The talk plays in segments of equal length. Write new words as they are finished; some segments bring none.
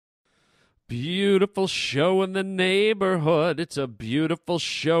beautiful show in the neighborhood. It's a beautiful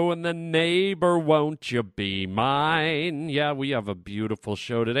show in the neighbor. Won't you be mine? Yeah, we have a beautiful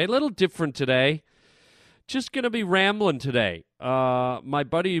show today. A little different today. Just going to be rambling today. My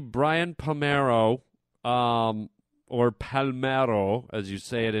buddy Brian Palermo, or Palmero, as you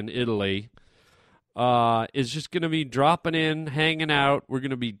say it in Italy, is just going to be dropping in, hanging out. We're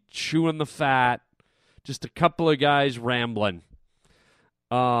going to be chewing the fat. Just a couple of guys rambling.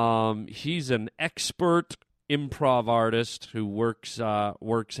 He's an expert improv artist who works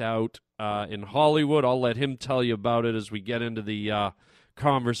out in Hollywood. I'll let him tell you about it as we get into the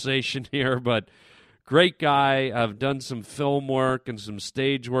conversation here, but great guy. I've done some film work and some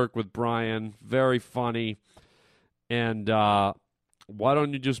stage work with Brian. Very funny. And why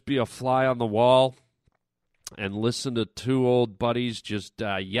don't you just be a fly on the wall and listen to two old buddies just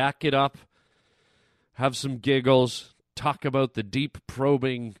yak it up, have some giggles, talk about the deep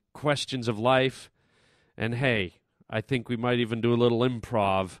probing questions of life. And hey, I think we might even do a little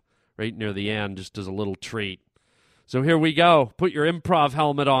improv right near the end just as a little treat. So here we go. Put your improv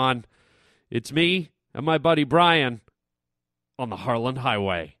helmet on. It's me and my buddy Brian on the Harland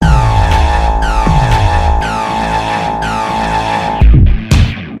Highway.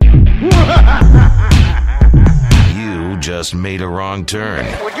 You just made a wrong turn.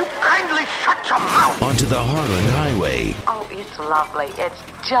 Will you kindly shut your mouth? Onto the Harland Highway. Oh, it's lovely. It's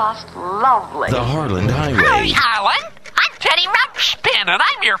just lovely. The Harland Highway. Howdy, Harlan. I'm Teddy Ruxpin, and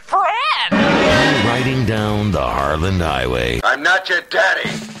I'm your friend. Riding down the Harland Highway. I'm not your daddy.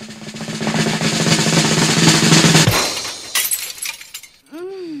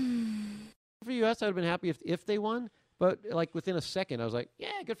 For U.S., I would have been happy if they won, but like within a second, I was like,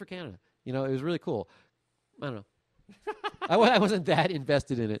 yeah, good for Canada. You know, it was really cool. I don't know. I wasn't that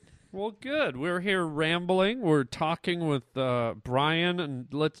invested in it. Well, good. We're here rambling. We're talking with Brian, and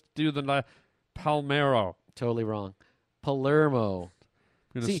let's do the Palmero. Totally wrong. Palermo.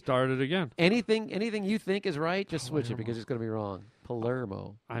 I'm going to start it again. Anything you think is right, just switch it because it's going to be wrong.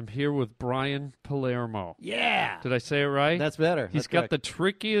 Palermo. I'm here with Brian Palermo. Yeah. Did I say it right? That's better. He's got the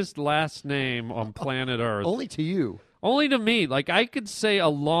trickiest last name on planet Earth. Only to you. Only to me. Like, I could say a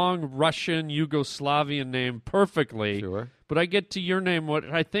long Russian, Yugoslavian name perfectly. Sure. But I get to your name, what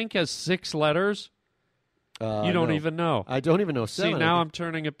I think has 6 letters. You don't even know. I don't even know 7. See, now I'm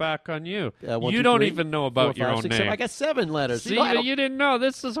turning it back on you. 1, You 2, don't 3, even know 4, about 5, your own 6, name. 7. I got 7 letters. See, No, you didn't know.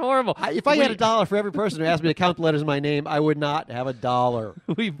 This is horrible. If I had $1 for every person who asked me to count the letters in my name, I would not have $1.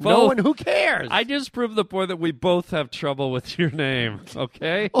 We both, no one who cares. I just proved the point that we both have trouble with your name,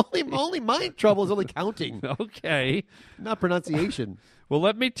 okay? only my trouble is only counting, Okay. not pronunciation. Well,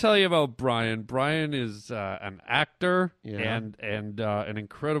 let me tell you about Brian. Brian is an actor and an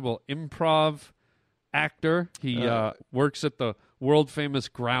incredible improv actor. He works at the world-famous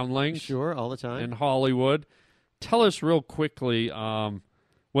Groundlings. Sure, all the time. In Hollywood. Tell us real quickly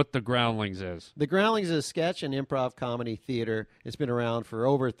what the Groundlings is. The Groundlings is a sketch and improv comedy theater. It's been around for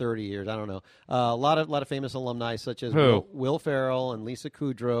over 30 years. I don't know. A lot of famous alumni such as Will Ferrell and Lisa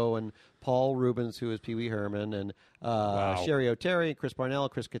Kudrow and Paul Rubens, who is Pee Wee Herman, and Sherry O'Terry, Chris Parnell,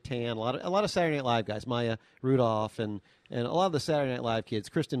 Chris Kattan, a lot of Saturday Night Live guys, Maya Rudolph, and a lot of the Saturday Night Live kids.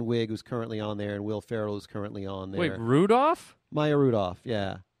 Kristen Wiig, who's currently on there, and Will Ferrell, who's currently on there. Wait, Rudolph? Maya Rudolph,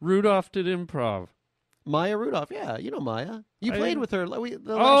 yeah. Rudolph did improv. Maya Rudolph, yeah, you know Maya. You played with her.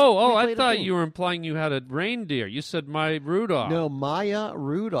 I thought you were implying you had a reindeer. You said my Rudolph. No, Maya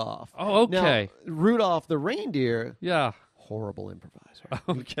Rudolph. Oh, okay. Now, Rudolph the reindeer. Yeah. Horrible improviser.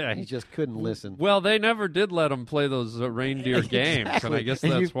 Okay. He just couldn't listen. Well, they never did let him play those reindeer games, and I guess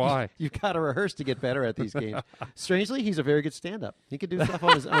that's why. You've got to rehearse to get better at these games. Strangely, he's a very good stand-up. He could do stuff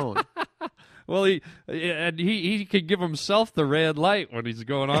on his own. Well, he could give himself the red light when he's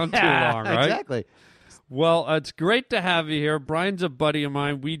going on too long, right? Exactly. Well, it's great to have you here. Brian's a buddy of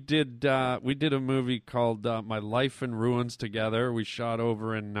mine. We did a movie called My Life in Ruins together. We shot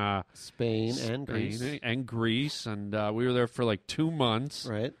over in Spain and Greece, and we were there for like 2 months.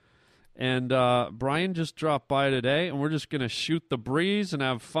 Right. And Brian just dropped by today, and we're just going to shoot the breeze and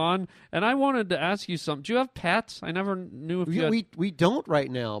have fun. And I wanted to ask you something. Do you have pets? I never knew if you had... We don't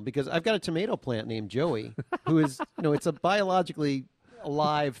right now because I've got a tomato plant named Joey, who is, it's a biologically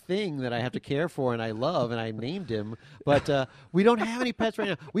alive thing that I have to care for and I love, and I named him. But we don't have any pets right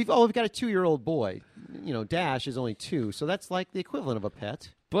now. We've got a 2-year-old boy. Dash is only 2, so that's like the equivalent of a pet.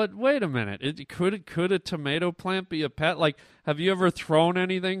 But wait a minute. Could a tomato plant be a pet? Like, have you ever thrown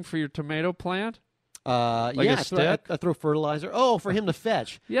anything for your tomato plant? Like a stick? I throw fertilizer. Oh, for him to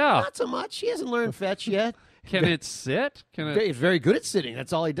fetch. Yeah. Not so much. He hasn't learned fetch yet. Can it sit? He's very good at sitting.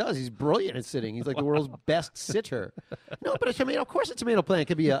 That's all he does. He's brilliant at sitting. He's like the world's best sitter. No, but a tomato, of course a tomato plant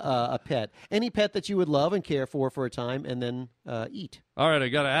could be a pet. Any pet that you would love and care for a time and then eat. All right, I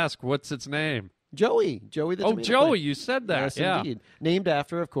got to ask, what's its name? Joey the tomato Joey, plant. you said that. Yes, yeah. indeed. Named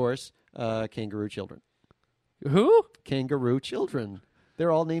after, of course, kangaroo children. Who? Kangaroo children.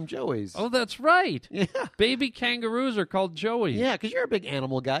 They're all named Joeys. Oh, that's right. Yeah. Baby kangaroos are called Joey. Yeah, because you're a big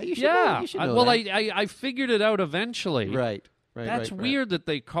animal guy. You should Yeah. know, you should know Well, that. I figured it out eventually. Right. That's right. weird that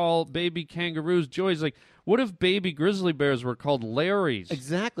they call baby kangaroos Joeys. Like, what if baby grizzly bears were called Larrys?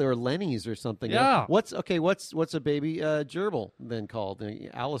 Exactly, or Lenny's or something. Yeah. What's a baby gerbil then called?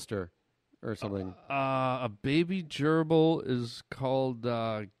 Alistair or something. A baby gerbil is called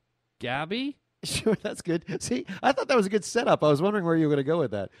Gabby? Sure, that's good. See, I thought that was a good setup. I was wondering where you were going to go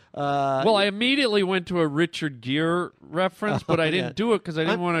with that. Well, I immediately went to a Richard Gere reference, but I didn't do it because I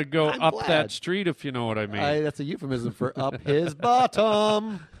didn't want to go I'm up glad. that street, if you know what I mean. That's a euphemism for up his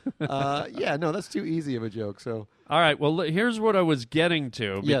bottom. Yeah, no, that's too easy of a joke. So, All right, well, here's what I was getting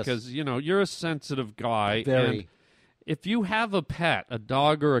to Yes. because, you're a sensitive guy. Very. And if you have a pet, a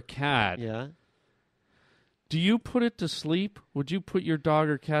dog or a cat, yeah. do you put it to sleep? Would you put your dog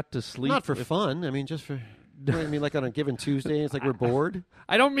or cat to sleep? Not for fun. I mean, just for. I mean, like on a given Tuesday, it's like we're bored.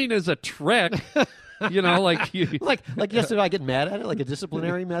 I don't mean as a trick. Like you. like yesterday, I get mad at it, like a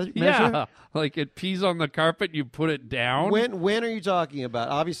disciplinary measure. Yeah, like it pees on the carpet, you put it down. When are you talking about?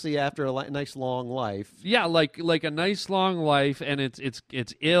 Obviously, after a nice long life. Yeah, like a nice long life, and it's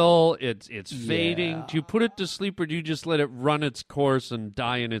ill, it's fading. Yeah. Do you put it to sleep, or do you just let it run its course and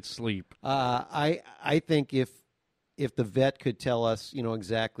die in its sleep? I think if the vet could tell us,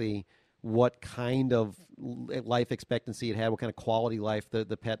 exactly what kind of life expectancy it had, what kind of quality life the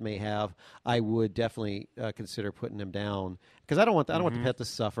pet may have, I would definitely consider putting them down because I don't want the pet to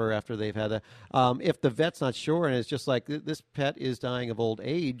suffer after they've had that. If the vet's not sure and it's just like this pet is dying of old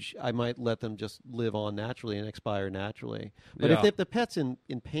age, I might let them just live on naturally and expire naturally. But Yeah. if the pet's in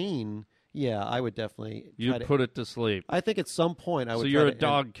pain, yeah, I would definitely You'd put it to sleep. I think at some point I would. So try you're a to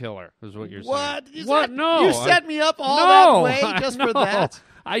dog killer, is what you're What? saying. Is What? that- No. You set me up all No, that way just I for know. that?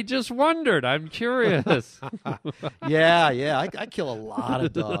 I just wondered. I'm curious. Yeah. I kill a lot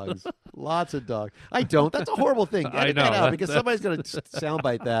of dogs. Lots of dogs. I don't. That's a horrible thing. I Edit know. that out because somebody's going to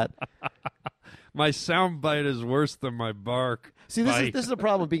soundbite that. My sound bite is worse than my bark. See, bite. this is the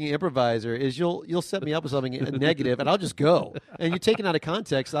problem with being an improviser is you'll set me up with something negative and I'll just go. And you're taken out of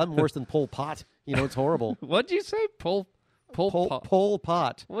context. I'm worse than Pol Pot. It's horrible. What'd you say? Pol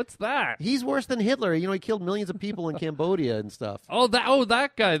Pot. What's that? He's worse than Hitler. He killed millions of people in Cambodia and stuff.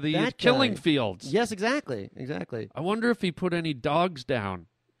 That guy, the That killing guy. fields. Yes, exactly. I wonder if he put any dogs down.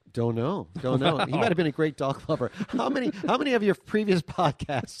 Don't know. He might have been a great dog lover. How many of your previous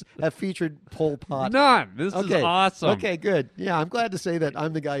podcasts have featured Pol Pot? None. This is awesome. Okay, good. Yeah, I'm glad to say that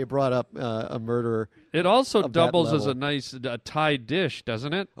I'm the guy who brought up a murderer. It also of that doubles as level. a nice Thai dish,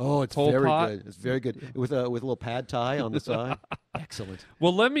 doesn't it? Oh, it's Pol very Pot? good. It's very good with a little pad thai on the side. Excellent.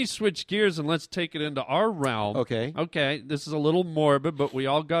 Well, let me switch gears and let's take it into our realm. Okay. Okay. This is a little morbid, but we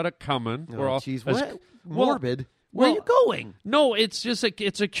all got it coming. We're all Jeez, as- what? well, Morbid? Where are well, you going? No, it's just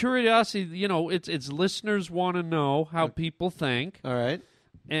it's a curiosity. It's listeners want to know how people think, All right.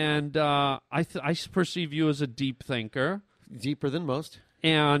 and I perceive you as a deep thinker. Deeper than most.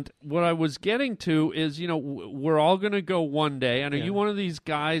 And what I was getting to is, we're all going to go one day. And are you one of these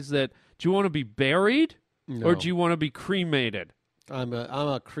guys that do you want to be buried No. or do you want to be cremated? I'm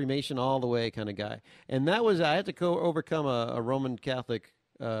a cremation all the way kind of guy, and that was I had to overcome a Roman Catholic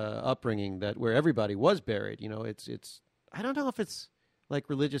upbringing where everybody was buried. It's I don't know if it's like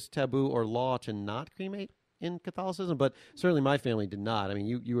religious taboo or law to not cremate in Catholicism, but certainly my family did not. I mean,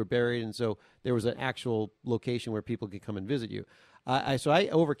 you were buried, and so there was an actual location where people could come and visit you. So I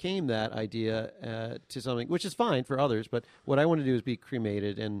overcame that idea to something, which is fine for others, but what I want to do is be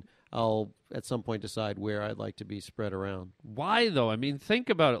cremated, and I'll at some point decide where I'd like to be spread around. Why, though? I mean, think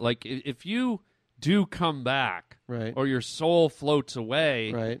about it. Like, if you do come back, Right. or your soul floats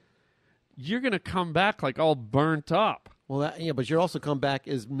away, Right. you're going to come back like all burnt up. Well, but you're also come back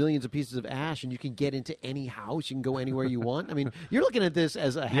as millions of pieces of ash, and you can get into any house. You can go anywhere you want. I mean, you're looking at this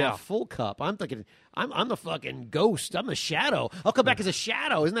as a half-full cup. I'm thinking, I'm the fucking ghost. I'm the shadow. I'll come back as a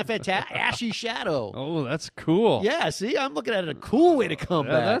shadow. Isn't that fantastic? Ashy shadow. Oh, that's cool. Yeah, see? I'm looking at it a cool way to come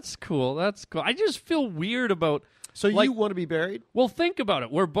back. That's cool. That's cool. I just feel weird about... So like, you want to be buried? Well, think about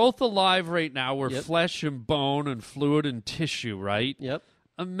it. We're both alive right now. We're Yep. flesh and bone and fluid and tissue, right? Yep.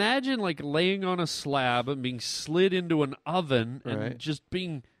 Imagine like laying on a slab and being slid into an oven and Right. just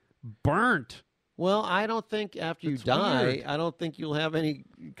being burnt. Well, I don't think after you It's die, weird. I don't think you'll have any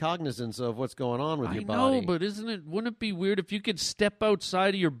cognizance of what's going on with your I body. know, but wouldn't it be weird if you could step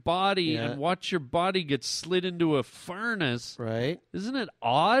outside of your body Yeah. and watch your body get slid into a furnace? Right? Isn't it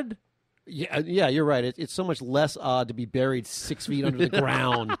odd? Yeah, you're right. It's so much less odd to be buried 6 feet under the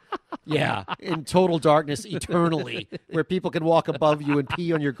ground. Yeah, in total darkness eternally, where people can walk above you and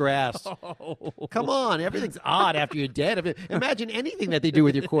pee on your grass. Come on, everything's odd after you're dead. I mean, imagine anything that they do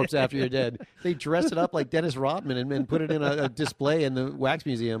with your corpse after you're dead. They dress it up like Dennis Rodman and put it in a display in the wax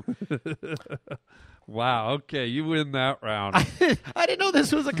museum. Wow, okay, you win that round. I didn't know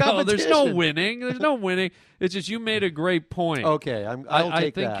this was a competition. No, there's no winning. There's no winning. It's just you made a great point. Okay, I'll I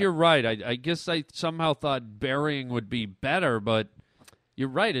take think that. you're right. I guess I somehow thought burying would be better, but you're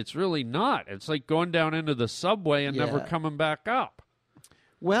right. It's really not. It's like going down into the subway and never Yeah. coming back up.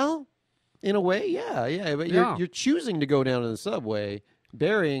 Well, in a way, yeah. But Yeah. you're choosing to go down in the subway.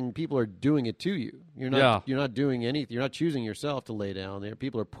 Burying, people are doing it to you. You're not doing anything. You're not choosing yourself to lay down there.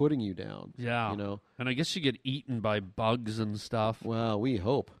 People are putting you down. Yeah. You know. And I guess you get eaten by bugs and stuff. Well, we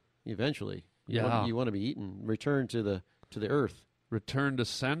hope eventually. Yeah. You want to be eaten. Return to the earth. Return to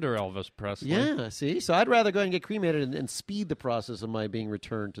sender, Elvis Presley. Yeah. See, so I'd rather go ahead and get cremated and speed the process of my being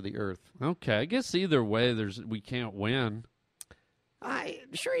returned to the earth. Okay. I guess either way, we can't win.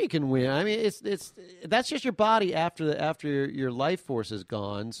 Sure you can win. I mean, it's that's just your body after your life force is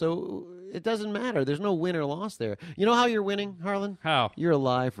gone. So it doesn't matter. There's no win or loss there. You know how you're winning, Harlan? How? You're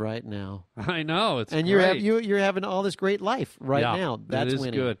alive right now, I know. It's and great. you're having all this great life right Yeah, now. That's it is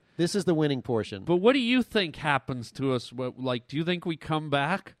winning. good. This is the winning portion. But what do you think happens to us? Like, do you think we come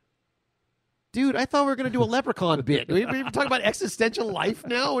back? Dude, I thought we were going to do a leprechaun bit. We were talking about existential life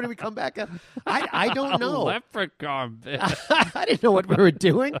now. When do we come back? I don't know. Leprechaun bit. I didn't know what we were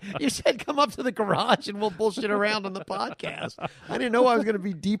doing. You said come up to the garage and we'll bullshit around on the podcast. I didn't know I was going to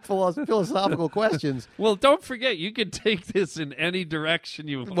be deep philosophical questions. Well, don't forget, you can take this in any direction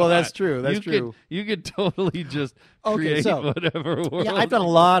you want. Well, that's true. That's true. You could totally just Okay, create so- whatever world. Yeah, I've done a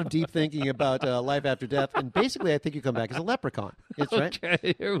lot of deep thinking about life after death, and basically, I think you come back as a leprechaun. It's right.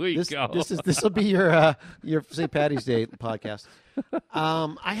 Okay, here we go. This will be your St. Patty's Day podcast.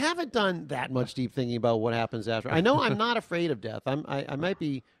 I haven't done that much deep thinking about what happens after. I know I'm not afraid of death. I might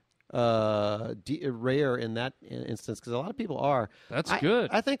be rare in that instance because a lot of people are. That's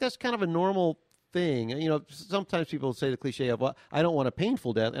good. I think that's kind of a normal thing. You know, sometimes people say the cliche of, well, I don't want a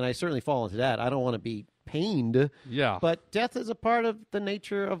painful death, and I certainly fall into that. I don't want to be pained. Yeah. But death is a part of the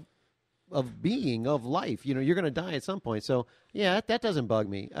nature of being, of life. You know, you're going to die at some point. So, yeah, that doesn't bug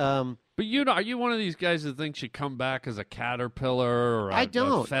me. But are you one of these guys that thinks you come back as a caterpillar or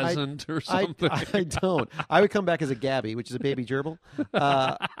a pheasant or something? I don't. I would come back as a gabby, which is a baby gerbil.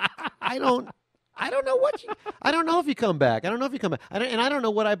 I don't know what I don't know if you come back. I don't know if you come back. I don't know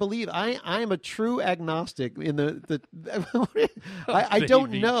what I believe. I am a true agnostic in the I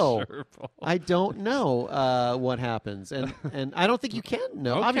don't Baby know. gerbil. I don't know what happens, and I don't think you can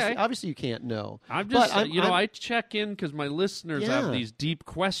know. Okay. Obviously, you can't know. I'm just, But I check in because my listeners have Yeah. these deep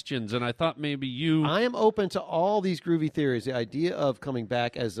questions, and I thought maybe you. I am open to all these groovy theories. The idea of coming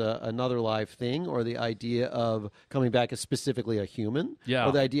back as another live thing, or the idea of coming back as specifically a human, Yeah.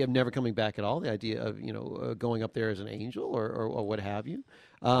 or the idea of never coming back at all, the idea of going up there as an angel or what have you.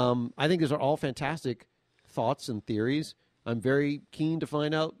 I think these are all fantastic thoughts and theories. I'm very keen to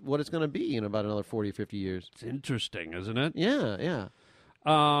find out what it's going to be in about another 40 or 50 years. It's interesting, isn't it? Yeah.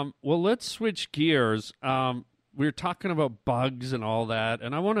 Well, let's switch gears. We were talking about bugs and all that,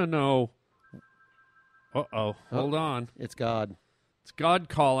 and I want to know. Hold on. It's God. It's God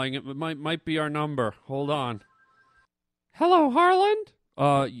calling. It might be our number. Hold on. Hello, Harland?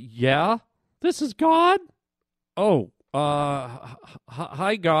 Yeah? This is God? Oh,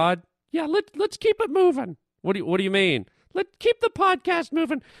 hi, God. Yeah, let's keep it moving. What do you mean? Let's keep the podcast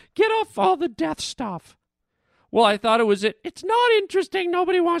moving. Get off all the death stuff. Well, I thought it was it. It's not interesting.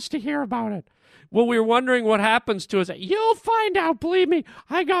 Nobody wants to hear about it. Well, we were wondering what happens to us. You'll find out, believe me.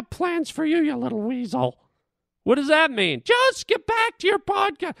 I got plans for you little weasel. What does that mean? Just get back to your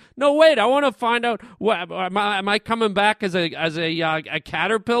podcast. No, wait. I want to find out. What, am I coming back as a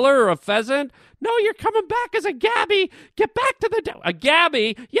caterpillar or a pheasant? No, you're coming back as a gabby. Get back to a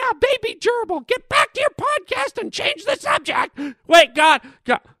gabby. Yeah, baby gerbil. Get back to your podcast and change the subject. Wait, God.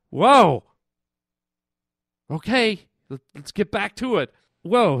 Whoa. Okay, let's get back to it.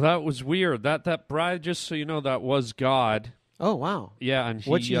 Whoa, that was weird. That bride. Just so you know, that was God. Oh, wow. Yeah, and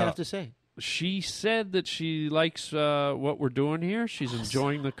What'd she have to say? She said that she likes what we're doing here. She's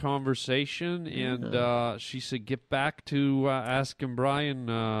enjoying the conversation, and she said, get back to asking Brian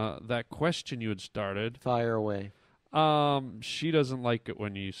that question you had started. Fire away. She doesn't like it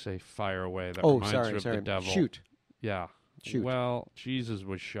when you say fire away. That Oh, reminds her of sorry. the devil. Shoot. Yeah. Shoot. Well, Jesus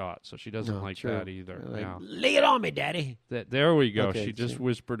was shot, so she doesn't No, like true. that either. Like, yeah. lay it on me, Daddy. There we go. Okay, she just see.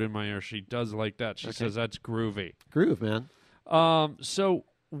 whispered in my ear. She does like that. She says that's groovy. Groove, man. So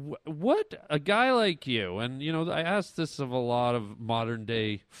what a guy like you, and I asked this of a lot of modern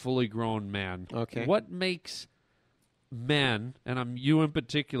day fully grown men. Okay. What makes men, and you in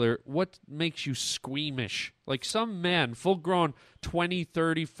particular, what makes you squeamish? Like some men, full grown 20,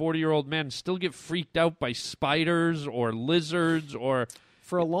 30, 40-year-old men still get freaked out by spiders or lizards or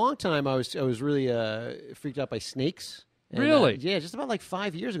For a long time, I was really freaked out by snakes. And, Really? yeah, just about like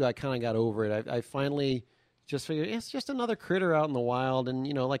 5 years ago, I kind of got over it. I finally just figured it's just another critter out in the wild, and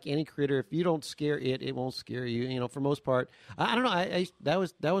like any critter, if you don't scare it, it won't scare you. For most part, I don't know. That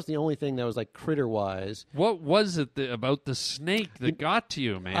was the only thing that was like critter wise. what was it about the snake that got to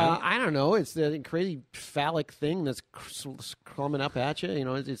you, man? I don't know. It's the crazy phallic thing that's coming up at you.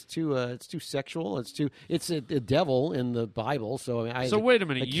 It's too sexual. It's a devil in the Bible. So So wait a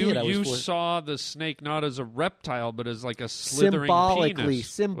minute. You was saw the snake not as a reptile, but as like a slithering penis with a tongue.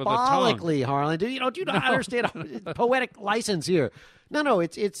 symbolically, Harlan. Do you not understand poetic license here? No.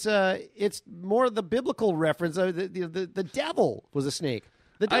 It's more the biblical reference. The devil was a snake.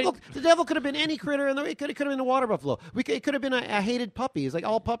 The devil could have been any critter, and it could have been a water buffalo. It could have been a hated puppy. It's like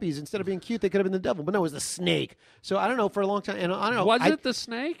all puppies, instead of being cute, they could have been the devil. But no, it was the snake. So I don't know. For a long time, and I don't know. Was it the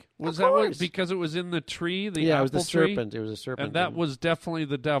snake? Was Of that course. because it was in the tree? The Yeah, it apple was the tree? serpent. It was a serpent, and that was definitely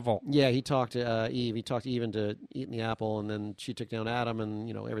the devil. Yeah, he talked to Eve. He talked to Eve into eating the apple, and then she took down Adam, and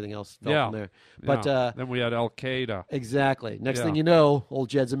everything else fell from there. But then we had Al Qaeda. exactly. Next Yeah. thing you know, old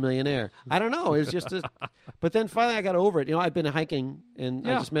Jed's a millionaire. I don't know. It was just but then finally I got over it. I've been hiking, and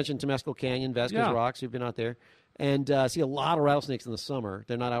I Yeah. just mentioned Temescal Canyon, Vasquez Yeah. Rocks. We've been out there, and see a lot of rattlesnakes in the summer.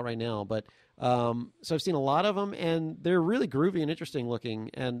 They're not out right now, but so I've seen a lot of them, and they're really groovy and interesting looking,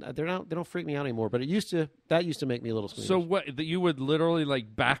 and they don't freak me out anymore. But that used to make me a little squeamish. So what? That you would literally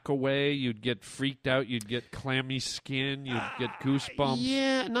like back away. You'd get freaked out. You'd get clammy skin. You'd get goosebumps.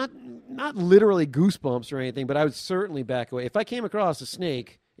 Yeah, not literally goosebumps or anything, but I would certainly back away. If I came across a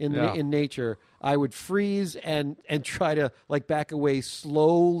snake in nature, I would freeze and try to like back away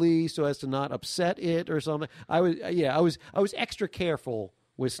slowly so as to not upset it or something. I was extra careful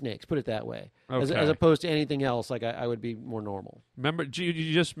with snakes, put it that way, as Okay. opposed to anything else. Like I would be more normal. Remember,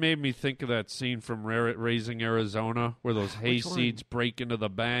 you just made me think of that scene from Raising Arizona where those hayseeds break into the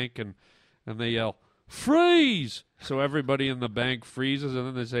bank and they yell, "Freeze!" So everybody in the bank freezes, and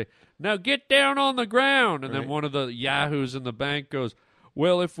then they say, "Now get down on the ground." And then one of the yahoos in the bank goes,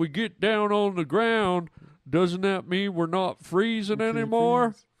 "Well, if we get down on the ground, doesn't that mean we're not freezing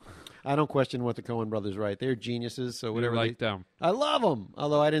anymore?" I don't question what the Coen brothers write. They're geniuses, so whatever. like them. I love them.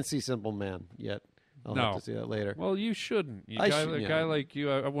 Although I didn't see Simple Man yet. I'll No. have to see that later. Well, you shouldn't. I A should, yeah. guy like you,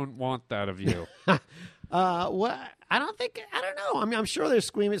 I wouldn't want that of you. What? I don't know. I mean, I'm sure there's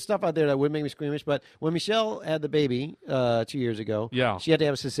squeamish stuff out there that would make me squeamish. But when Michelle had the baby 2 years ago, Yeah. she had to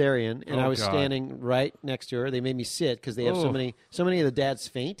have a cesarean, and Oh, I was God. standing right next to her. They made me sit because they have so Oh. many of the dads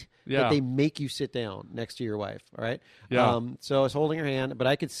faint Yeah. that they make you sit down next to your wife. All right. Yeah. So I was holding her hand, but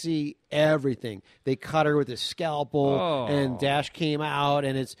I could see everything. They cut her with a scalpel, Oh. and Dash came out,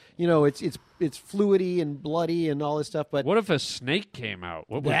 and it's fluidy and bloody and all this stuff. But What if a snake came out?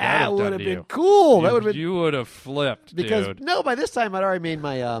 What would that that have would done have to been you? cool. That would have been You would have flipped, because dude. no, by this time I'd already made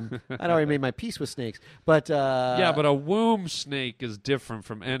my peace with snakes. But Yeah, but a womb snake is different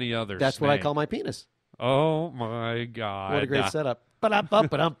from any other that's snake. what I call my penis. Oh, my God. What a great setup.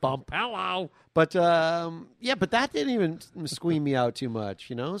 Ba-dum-bump. Hello. But but that didn't even squeam me out too much,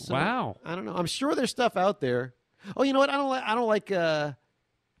 So, Wow. I don't know. I'm sure there's stuff out there. Oh, you know what? I don't like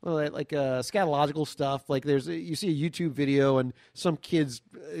scatological stuff. Like you see a YouTube video and some kids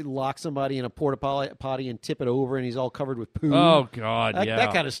lock somebody in a porta potty and tip it over, and he's all covered with poo. Oh, God, yeah.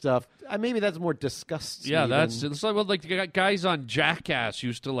 That kind of stuff. Maybe that's more disgusting. Yeah, it's like the guys on Jackass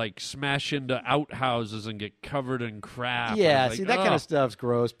used to like smash into outhouses and get covered in crap. Yeah, And it's see, like, that kind ugh. of stuff's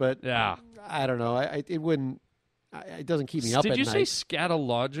gross, but Yeah. I don't know. It wouldn't. It doesn't keep me up Did at you night. say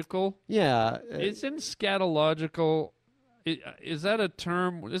scatological? Yeah. Isn't scatological? Is that a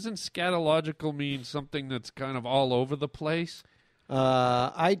term? Doesn't scatological mean something that's kind of all over the place?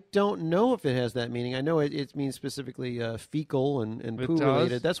 I don't know if it has that meaning. I know it means specifically fecal and It poo does?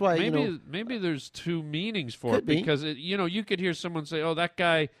 related. That's why maybe there's two meanings for Could it be. because you could hear someone say, "Oh, that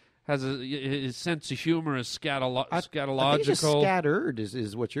guy has his sense of humor is scatological." I think it's just scattered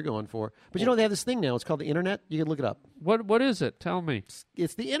is what you're going for. But they have this thing now. It's called the internet. You can look it up. What is it? Tell me.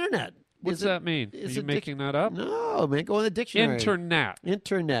 It's the internet. What's that mean? Are it's you a making that up? No, man. Go in the dictionary. Internet.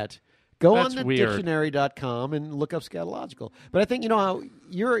 Internet. Go That's on the weird. dictionary.com and look up scatological. But I think, how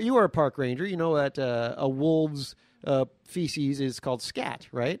you are a park ranger. You know that a wolf's feces is called scat,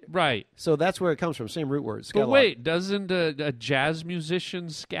 right? Right. So that's where it comes from. Same root word. But wait, doesn't a jazz musician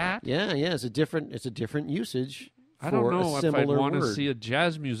scat? Yeah. It's a different usage. I don't know if I'd want to word. see a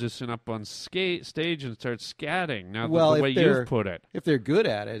jazz musician up on stage and start scatting. Now, Well, the way you've put it. If they're good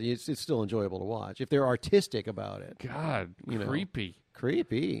at it, it's still enjoyable to watch. If they're artistic about it. God, creepy.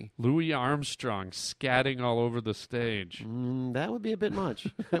 Creepy. Louis Armstrong scatting all over the stage. That would be a bit much.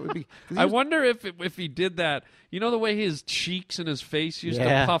 That would be. I wonder if he did that. You know the way his cheeks and his face used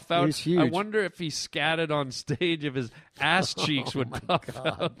to puff out? He's huge. I wonder if he scatted on stage, if his ass cheeks would puff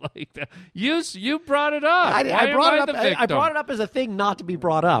out like that. You brought it up. I brought it up as a thing not to be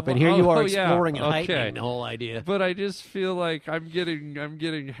brought up, and here you are exploring and heightening the whole idea. But I just feel like I'm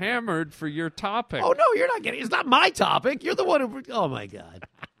getting hammered for your topic. Oh no, you're not getting. It's not my topic. You're the one who. Oh my God,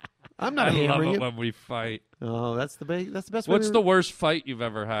 I'm not I hammering love it you. when we fight. Oh, that's the best. What's the worst fight you've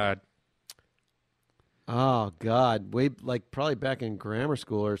ever had? Oh God, probably back in grammar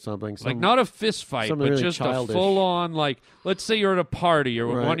school or something. Like not a fist fight, but really just childish. a full-on, let's say you're at a party or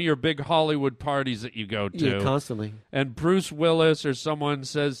Right. one of your big Hollywood parties that you go to. Yeah, constantly. And Bruce Willis or someone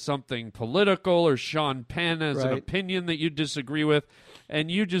says something political, or Sean Penn has an Right. opinion that you disagree with, and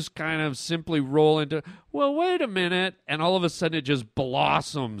you just kind of simply roll into, well, wait a minute, and all of a sudden it just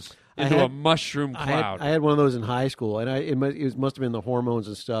blossoms into a mushroom cloud. I had one of those in high school, and it must have been the hormones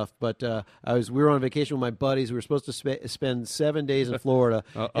and stuff. But we were on vacation with my buddies. We were supposed to spend 7 days in Florida,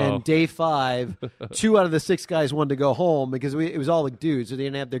 and day 5, 2 out of the 6 guys wanted to go home because it was all the dudes. So they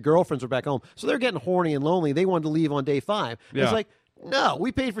didn't have their girlfriends were back home, so they're getting horny and lonely. They wanted to leave on day 5. Yeah. It's like, no,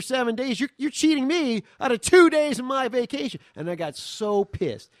 we paid for 7 days. You're cheating me out of 2 days of my vacation. And I got so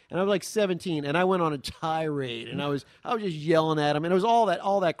pissed. And I was like 17, and I went on a tirade, and I was just yelling at them, and it was all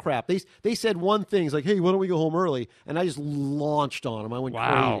that crap. They said one thing, it's like, hey, why don't we go home early? And I just launched on them. I went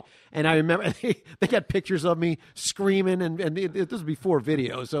crazy. And I remember they got pictures of me screaming, and this was before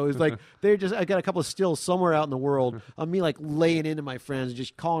video, so it was like I got a couple of stills somewhere out in the world of me like laying into my friends and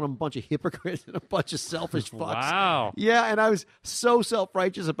just calling them a bunch of hypocrites and a bunch of selfish fucks. Wow. Yeah, and I was so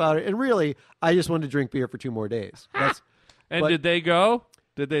self-righteous about it, and really, I just wanted to drink beer for 2 more days. Did they go?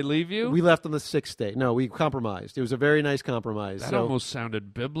 Did they leave you? We left on the 6th day. No, we compromised. It was a very nice compromise. That almost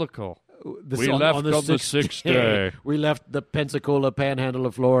sounded biblical. We left on the 6th day. We left the Pensacola panhandle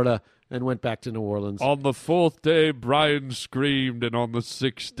of Florida and went back to New Orleans. On the 4th day, Brian screamed, and on the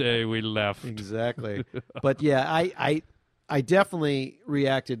 6th day, we left. Exactly. But yeah, I definitely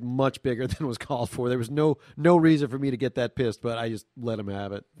reacted much bigger than was called for. There was no reason for me to get that pissed, but I just let him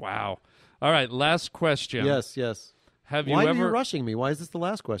have it. Wow. All right, last question. Yes. Why are you rushing me? Why is this the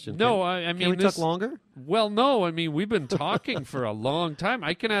last question? No, I mean, can we talk longer? Well, no. I mean, we've been talking for a long time.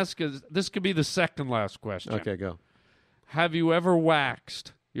 I can ask. This could be the second last question. Okay, go. Have you ever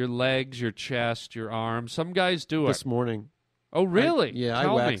waxed your legs, your chest, your arms? Some guys do it. This morning. Oh, really? I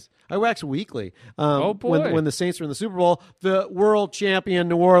wax. I wax weekly. Oh, boy. When the Saints were in the Super Bowl, the world champion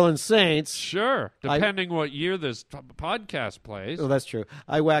New Orleans Saints. Sure. Depending what year this podcast plays. Oh, that's true.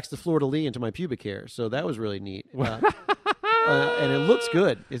 I waxed the fleur-de-lis into my pubic hair, so that was really neat. And it looks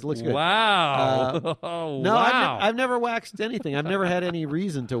good. It looks good. Wow. No, wow. I've never waxed anything. I've never had any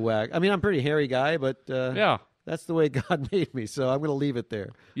reason to wax. I mean, I'm a pretty hairy guy, but yeah. That's the way God made me, so I'm going to leave it there.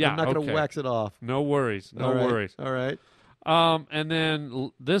 Yeah, I'm not going to wax it off. No worries. No worries. All right. And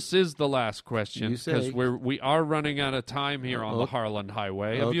then this is the last question because we are running out of time here on the Harland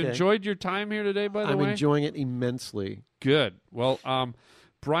Highway. Have you enjoyed your time here today, by the way? I'm enjoying it immensely. Good. Well,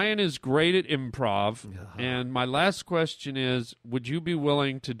 Brian is great at improv, and my last question is, would you be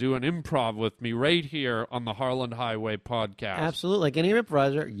willing to do an improv with me right here on the Harland Highway podcast? Absolutely. Like any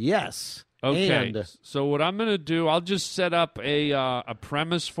improviser, yes. Okay. So what I'm going to do, I'll just set up a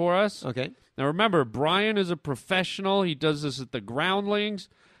premise for us. Okay. Now, remember, Brian is a professional. He does this at the Groundlings.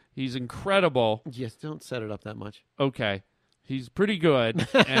 He's incredible. Yes, don't set it up that much. Okay. He's pretty good,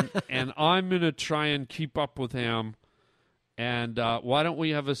 and I'm going to try and keep up with him. And why don't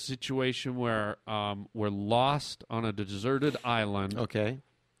we have a situation where we're lost on a deserted island? Okay.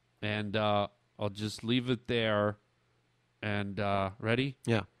 And I'll just leave it there. And ready?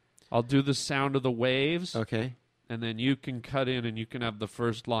 Yeah. I'll do the sound of the waves. Okay. And then you can cut in and you can have the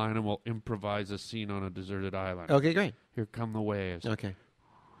first line, and we'll improvise a scene on a deserted island. Okay, great. Here come the waves. Okay.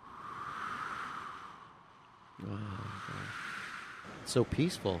 Oh, it's so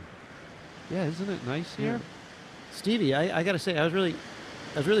peaceful. Yeah, isn't it nice here? Yeah. Stevie, I got to say, I was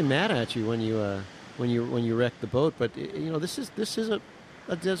really mad at you when you wrecked the boat. But this is a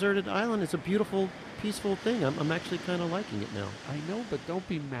a deserted island. It's a beautiful, peaceful thing. I'm actually kind of liking it now. I know, but don't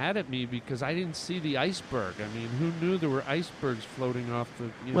be mad at me because I didn't see the iceberg. I mean, who knew there were icebergs floating off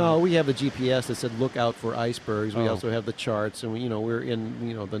the? Well, we have the GPS that said look out for icebergs. We Oh. also have the charts, and we're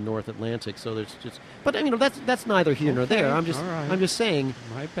in the North Atlantic, so there's just. But that's neither here nor there. Okay, all right. I'm just saying.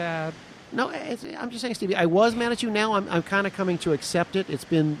 My bad. No, I'm just saying, Stevie. I was mad at you. Now I'm kind of coming to accept it. It's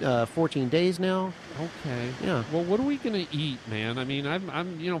been 14 days now. Okay. Yeah. Well, what are we gonna eat, man? I mean,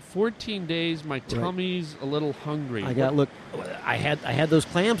 I'm 14 days. My tummy's a little hungry. I had those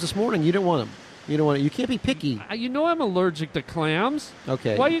clams this morning. You didn't want them. You don't want it. You can't be picky. You know I'm allergic to clams.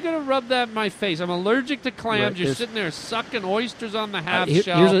 Okay. Why are you going to rub that in my face? I'm allergic to clams. Right, You're there's- sitting there sucking oysters on the half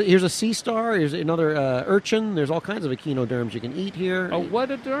shell. Here's a sea star. Here's another urchin. There's all kinds of echinoderms you can eat here. A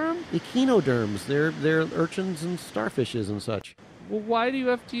what a derm? Echinoderms. They're urchins and starfishes and such. Well, why do you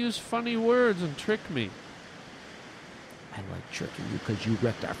have to use funny words and trick me? I like tricking you because you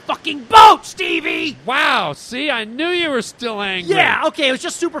wrecked our fucking boat, Stevie! Wow, see, I knew you were still angry. Yeah, okay, it was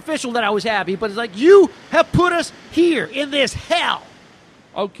just superficial that I was happy, but it's like you have put us here in this hell.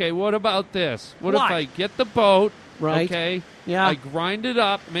 Okay, what about this? What What? if I get the boat, Right. okay, Yeah. I grind it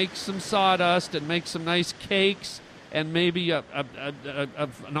up, make some sawdust, and make some nice cakes, and maybe an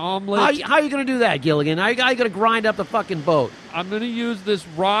omelet. How are you going to do that, Gilligan? How you going to grind up the fucking boat? I'm going to use this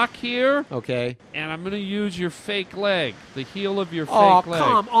rock here, Okay. and I'm going to use your fake leg, the heel of your Oh, fake leg.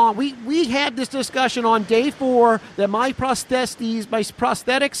 come on. We had this discussion on day 4 that my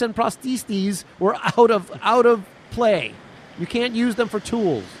prosthetics and prostheses were out of play. You can't use them for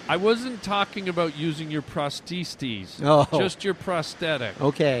tools. I wasn't talking about using your prostheses, Oh. just your prosthetic.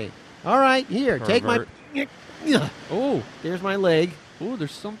 Okay. All right, here. Take my... Oh, There's my leg. oh,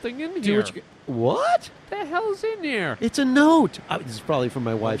 there's something in Do here. what you... What? the hell's in here? It's a note. This is probably from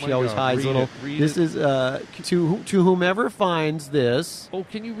my wife. my She always God. hides Read little... it. Read This it. is to whomever finds this... Oh,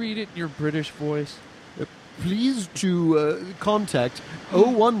 can you read it in your British voice? Please to contact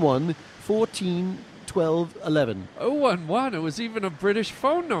 011 14 12 11. 011, it was even a British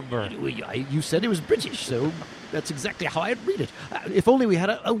phone number. You said it was British, so that's exactly how I'd read it. If only we had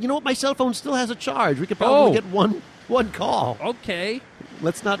a... Oh, you know what? My cell phone still has a charge. We could probably get one call. Okay.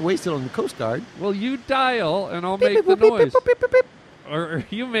 Let's not waste it on the Coast Guard. Well, you dial, and I'll Beep, make beep, the boop, beep, noise. beep, boop, beep, beep. Or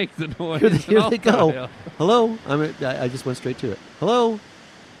you make the noise. Here and I'll they go. dial. Hello? I just went straight to it. Hello?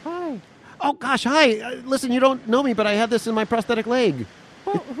 Hi. Oh, gosh, hi. Listen, you don't know me, but I have this in my prosthetic leg.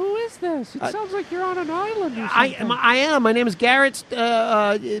 Who is this? It sounds like you're on an island or I something. am. My name is Garrett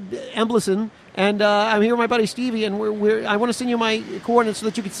Embleson, and I'm here with my buddy Stevie, and I want to send you my coordinates so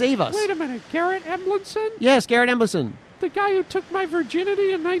that you can save us. Wait a minute. Garrett Emblinson? Yes, Garrett Embleson. The guy who took my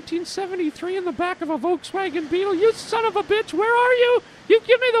virginity in 1973 in the back of a Volkswagen Beetle? You son of a bitch. Where are you? You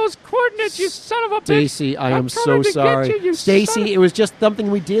give me those coordinates, you son of a bitch. Stacy, I I'm am so coming to get sorry. you son of- Stacy, it was just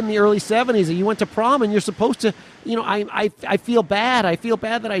something we did in the early 70s. And you went to prom, and you're supposed to, I feel bad. I feel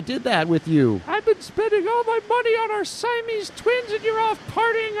bad that I did that with you. I've been spending all my money on our Siamese twins, and you're off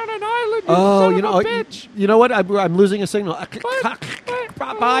partying on an island, you Oh, son you know, of a bitch. you know what? I'm losing a signal. What?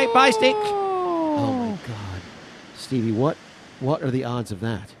 Bye, Steve. Oh Oh, my God, Stevie, what are the odds of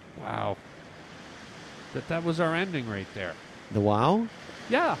that? wow. That was our ending right there. The wow?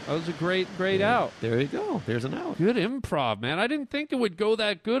 Yeah, that was a great out. There you go. There's an out. Good improv, man. I didn't think it would go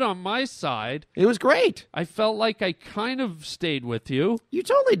that good on my side. It was great. I felt like I kind of stayed with you. You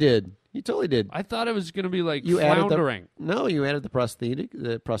totally did. You totally did. I thought it was going to be like You floundering. you added the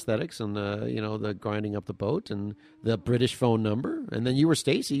prosthetics, and the grinding up the boat, and the British phone number, and then you were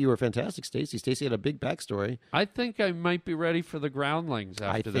Stacy. You were fantastic, Stacy. Stacy had a big backstory. I think I might be ready for the groundlings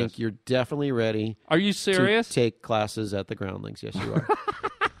after I this. think you're definitely ready. Are you serious? To take classes at the Groundlings. Yes, you are.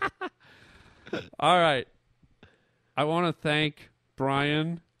 All right. I want to thank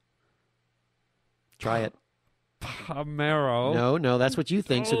Brian Try it. Palermo. No, that's what you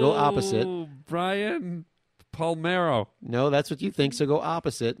think. So go opposite. Oh, Brian Palermo. No, that's what you think. So go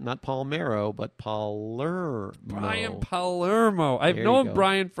opposite. Not Palmero, but Palermo. Brian Palermo. I've There you known go.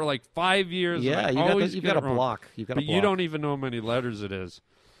 Brian for like 5 years. Yeah, and you I got always you've get got it a wrong. block. You've got But a block. you don't even know how many letters it is.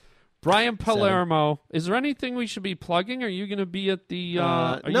 Brian Palermo. Is there anything we should be plugging? Are you going to be at the?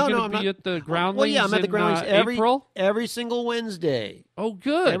 Are you no, going no, to I'm be not. at the Groundlings? Well, yeah, I'm at the in, Groundlings April. every single Wednesday. Oh,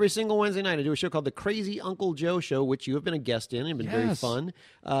 good. Every single Wednesday night, I do a show called The Crazy Uncle Joe Show, which you have been a guest in and been very Yes. fun.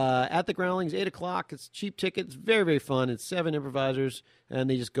 At the Groundlings, 8 o'clock. It's cheap tickets. Very, very fun. It's 7 improvisers, and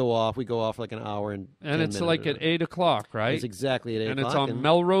they just go off. We go off like an hour and 10 and it's minutes like or at 8 o'clock, right? It's exactly at 8 and o'clock. it's on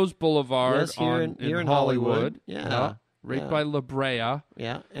Melrose Boulevard Yes, here in Hollywood. Yeah. right Yeah. by La Brea.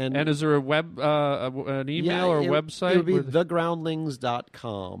 Yeah. And is there a web, an email or a website? It would be where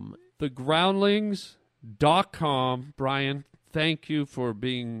thegroundlings.com. thegroundlings.com. Brian, thank you for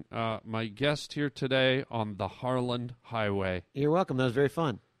being my guest here today on the Harland Highway. You're welcome. That was very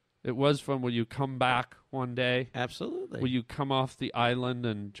fun. It was fun. Will you come back one day? Absolutely. Will you come off the island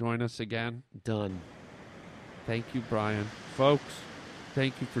and join us again? Done. Thank you, Brian. Folks,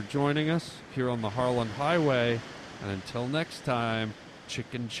 thank you for joining us here on the Harland Highway. And until next time,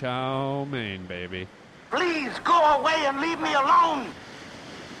 chicken chow mein, baby. Please go away and leave me alone.